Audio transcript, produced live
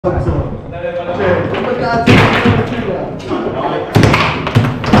Ma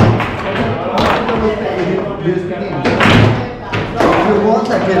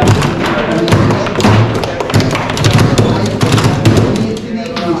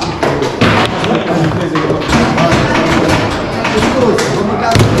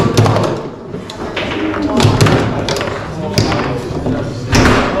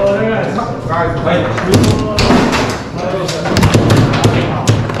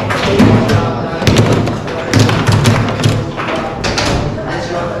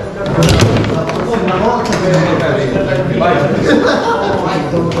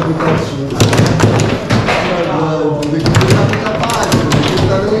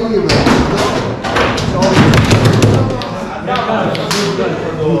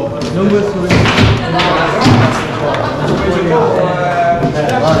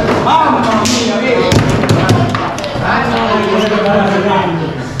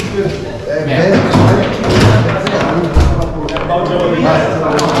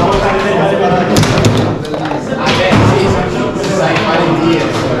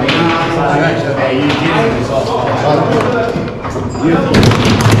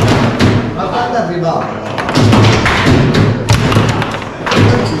quando arrivava?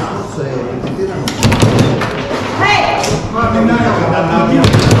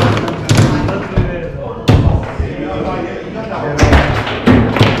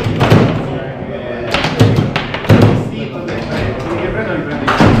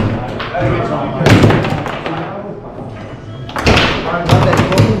 Vabbè,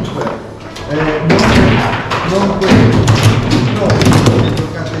 comunque non quello, no,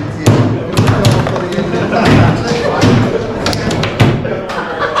 giocate insieme, ciao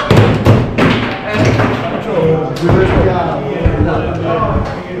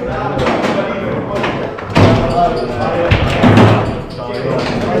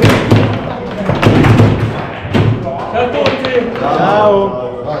a tutti! ciao!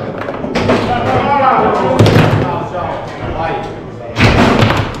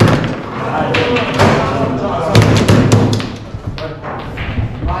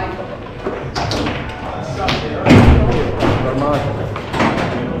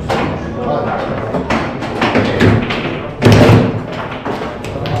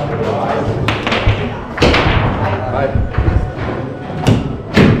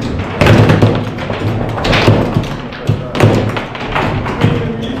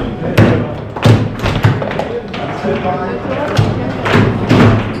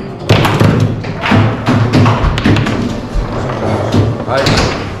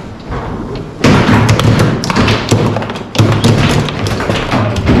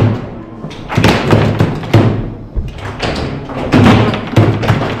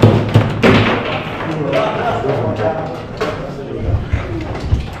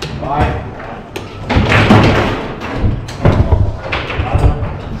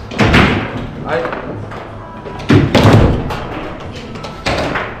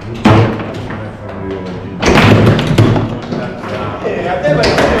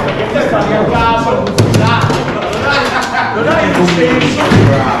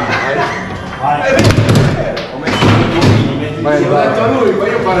 L'ho detto a lui, poi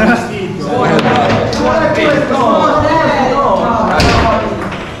io parlo distinto.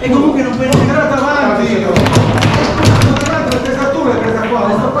 E comunque non puoi tirare davanti. Non l'ho presa tu, l'hai presa qua.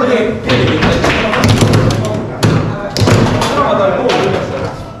 No, dal culo.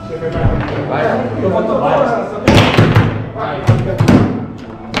 L'ho fatto apposta.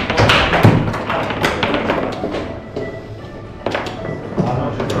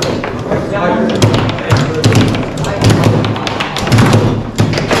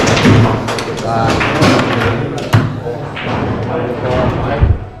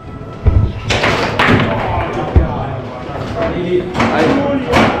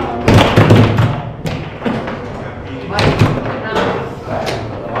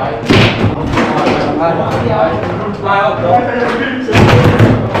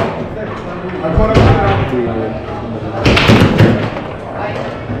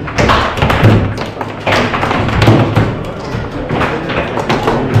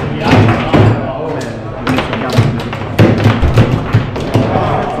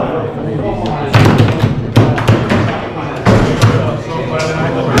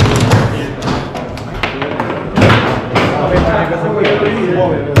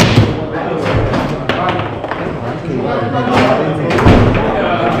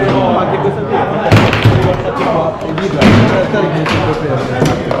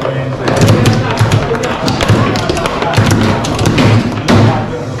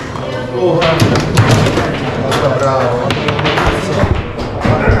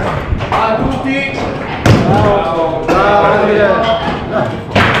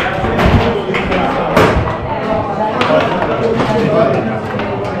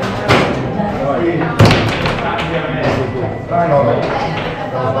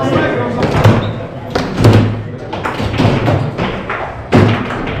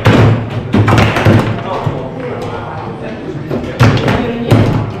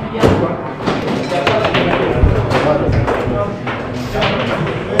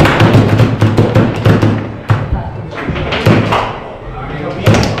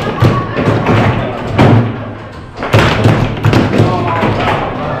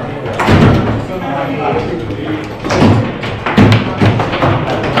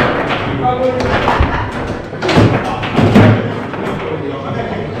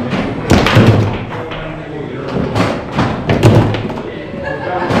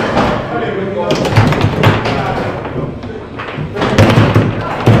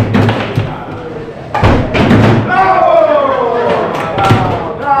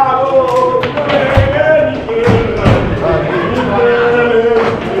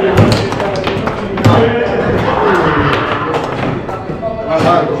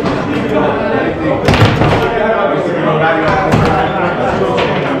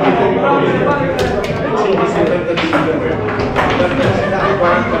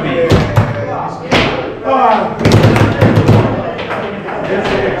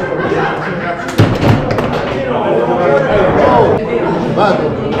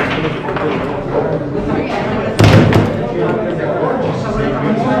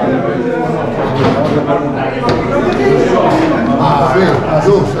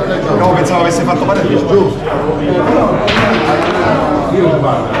 No, pensavo avesse fatto pareggio. Giusto.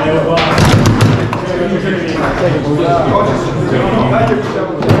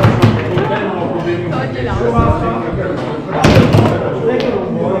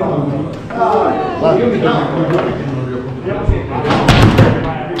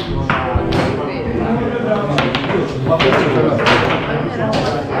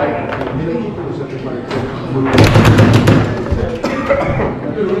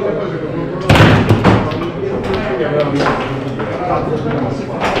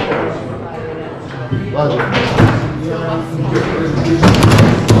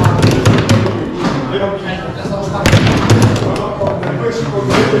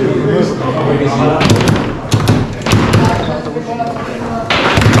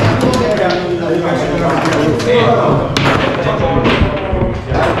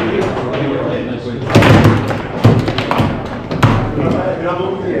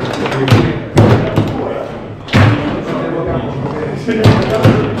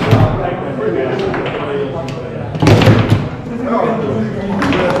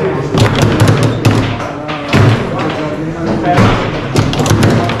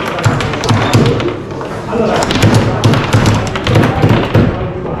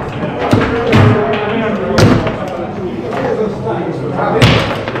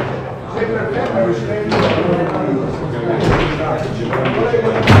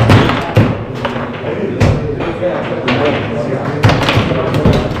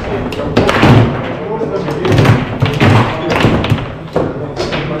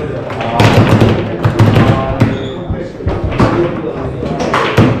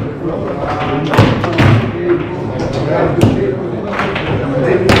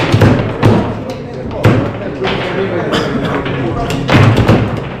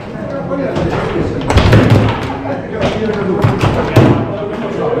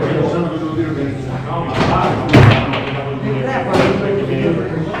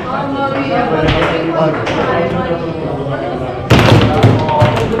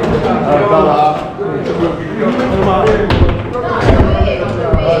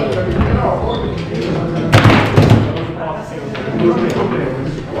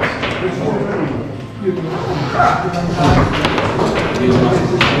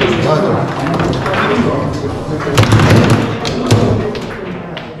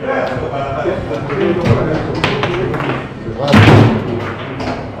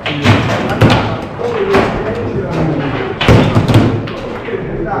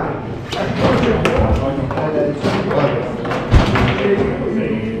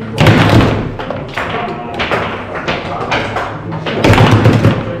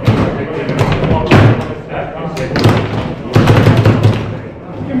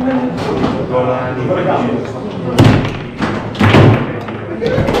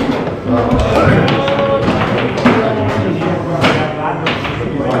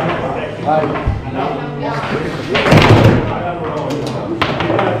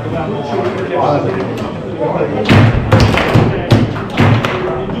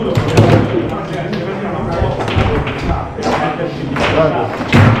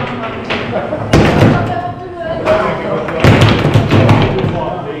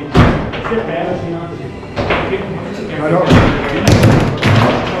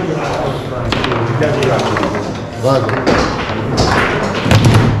 Vado.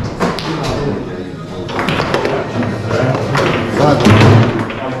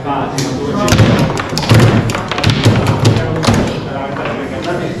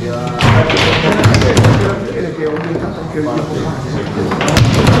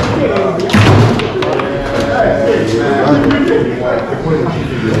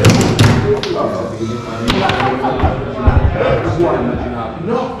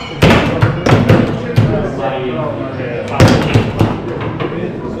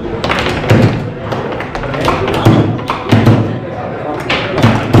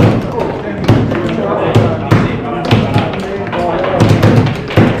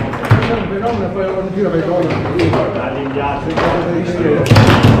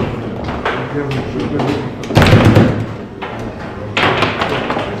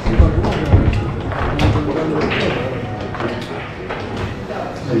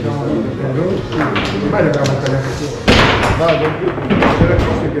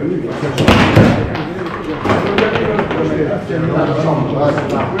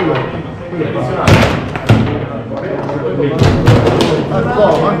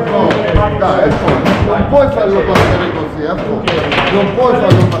 Non puoi farlo passare così, non puoi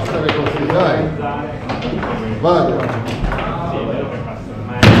farlo passare così, dai. Vado.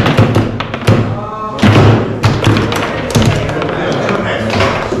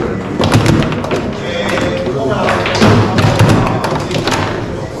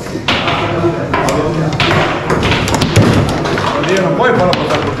 Non puoi farlo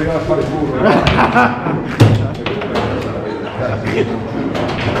passare così, a fare culo.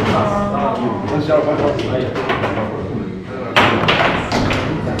 Non ce la faccio.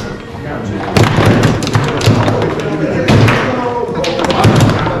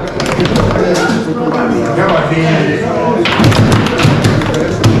 Andiamo a dire.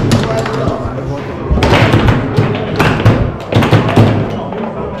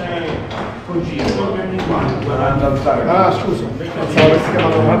 Ah, scusa, pensavo che si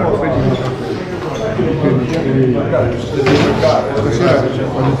chiamava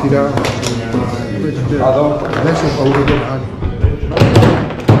quando tirava adesso ho paura di mani.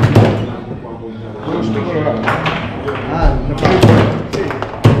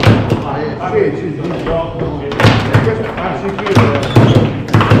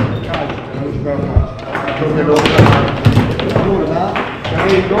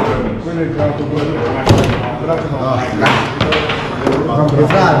 Quello è il calcio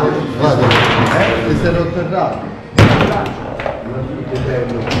Vado. Ti sei rotto il rato.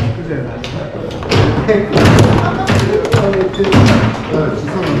 Ci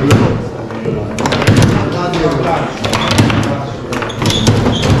sono delle cose.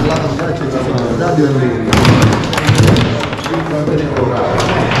 Radio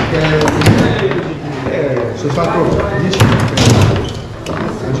e sono fatto 10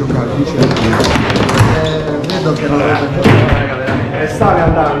 a giocare 10 vedo che non e stavi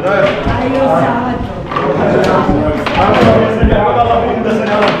andando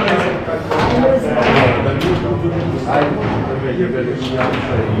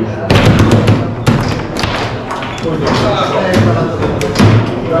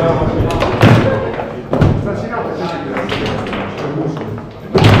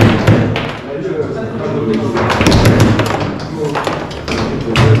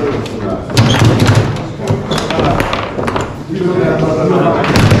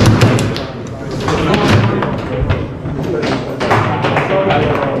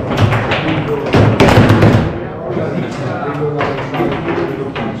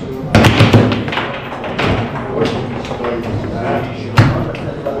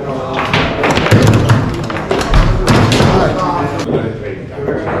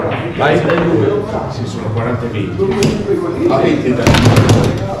Vai? Sì, sono 40 metri. A 20 da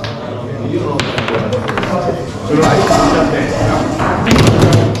se lo hai a destra,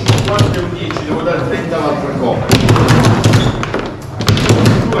 quando è un 10 devo dare 30 all'altra coppia.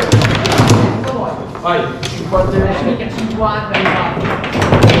 Vai, 50 mica 50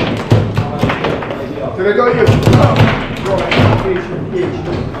 te le do io 10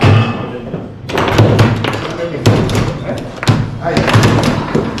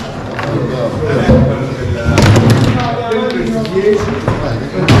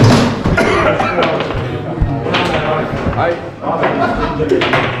 vai.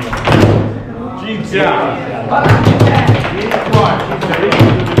 Cinzia! Vieni qua,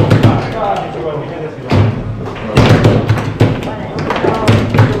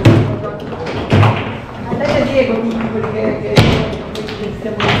 andate Diego, quelli che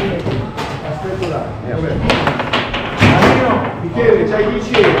stiamo vedendo. aspetta là Michele che c'hai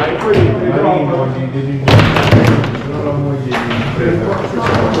vicino e poi Marino, non la moglie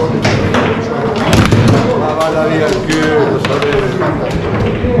ma vada via il chiuso, sapete.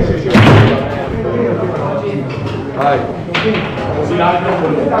 Vai. Così l'altro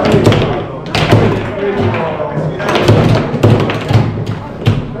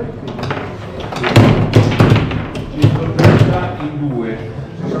in due.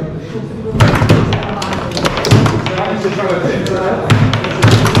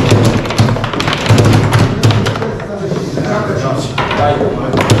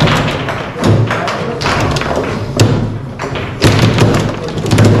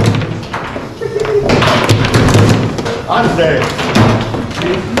 Ante!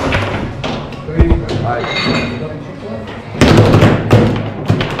 Vai!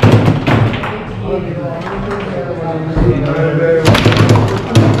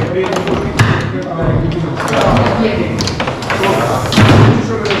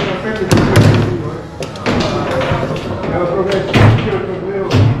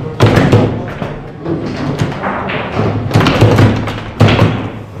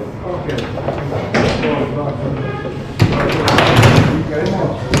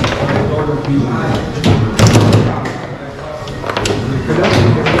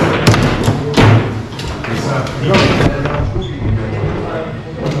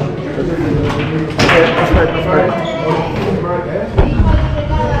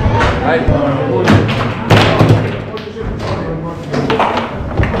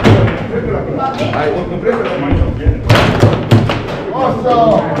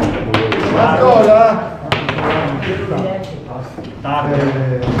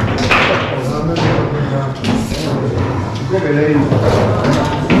 Come lei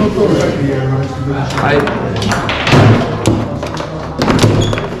non torna qui,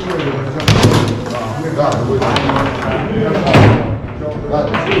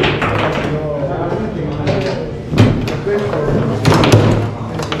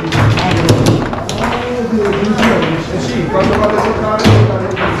 sì, quando vado a giocare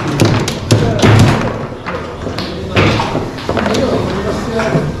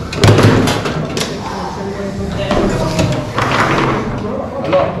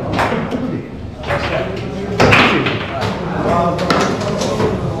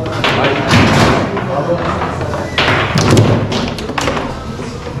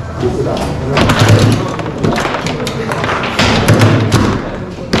Vai.